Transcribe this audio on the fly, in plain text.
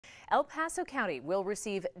El Paso County will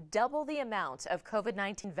receive double the amount of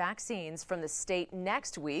COVID-19 vaccines from the state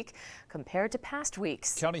next week compared to past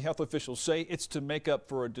weeks. County health officials say it's to make up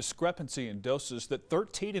for a discrepancy in doses that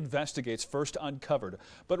 13 investigates first uncovered.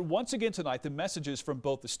 But once again tonight, the messages from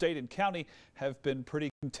both the state and county have been pretty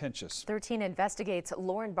contentious. 13 investigates.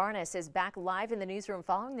 Lauren Barnes is back live in the newsroom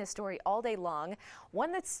following this story all day long.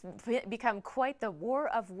 One that's become quite the war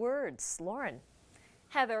of words. Lauren.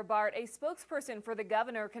 Heather Bart, a spokesperson for the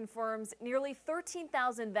governor, confirms nearly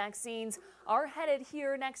 13,000 vaccines are headed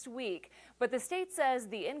here next week. But the state says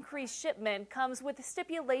the increased shipment comes with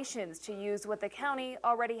stipulations to use what the county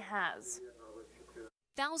already has.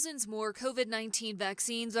 Thousands more COVID-19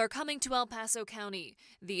 vaccines are coming to El Paso County.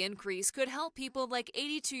 The increase could help people like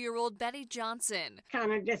 82-year-old Betty Johnson.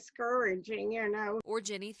 Kind of discouraging, you know. Or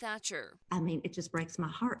Jenny Thatcher. I mean, it just breaks my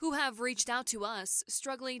heart. Who have reached out to us,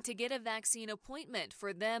 struggling to get a vaccine appointment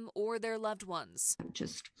for them or their loved ones.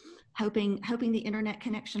 Just hoping the internet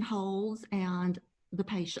connection holds and the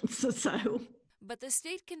patience. But the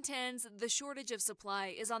state contends the shortage of supply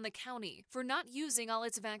is on the county for not using all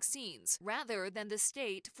its vaccines, rather than the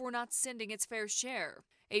state for not sending its fair share.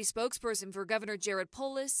 A spokesperson for Governor Jared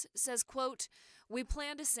Polis says, quote, "We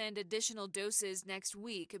plan to send additional doses next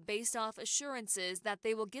week based off assurances that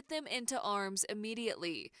they will get them into arms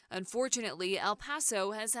immediately. Unfortunately, El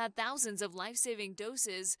Paso has had thousands of life-saving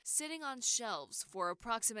doses sitting on shelves for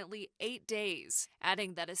approximately 8 days,"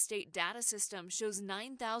 adding that a state data system shows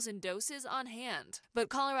 9,000 doses on hand. But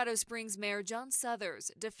Colorado Springs Mayor John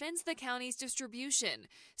Suthers defends the county's distribution,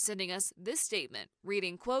 sending us this statement,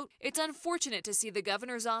 reading, quote, "It's unfortunate to see the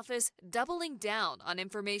governor's office doubling down on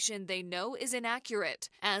information they know is inaccurate.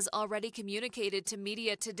 As already communicated to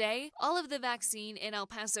media today, all of the vaccine in El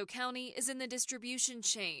Paso County is in the distribution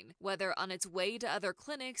chain, whether on its way to other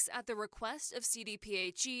clinics at the request of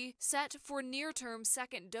CDPHE, set for near-term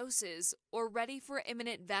second doses, or ready for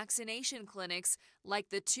imminent vaccination clinics like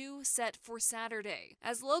the 2 set for Saturday.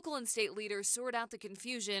 As local and state leaders sort out the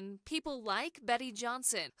confusion, people like Betty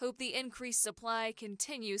Johnson hope the increased supply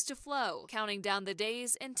continues to flow, counting down the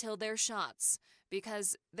days until their shots,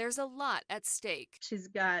 because there's a lot at stake. She's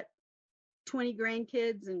got 20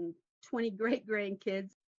 grandkids and 20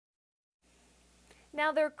 great-grandkids.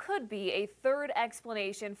 Now, there could be a third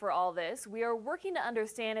explanation for all this. We are working to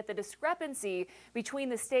understand if the discrepancy between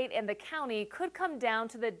the state and the county could come down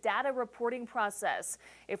to the data reporting process.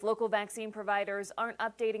 If local vaccine providers aren't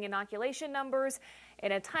updating inoculation numbers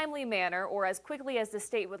in a timely manner or as quickly as the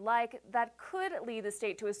state would like, that could lead the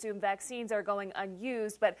state to assume vaccines are going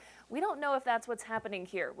unused. But we don't know if that's what's happening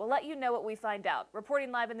here. We'll let you know what we find out. Reporting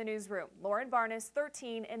live in the newsroom, Lauren Barnes,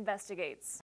 13 Investigates.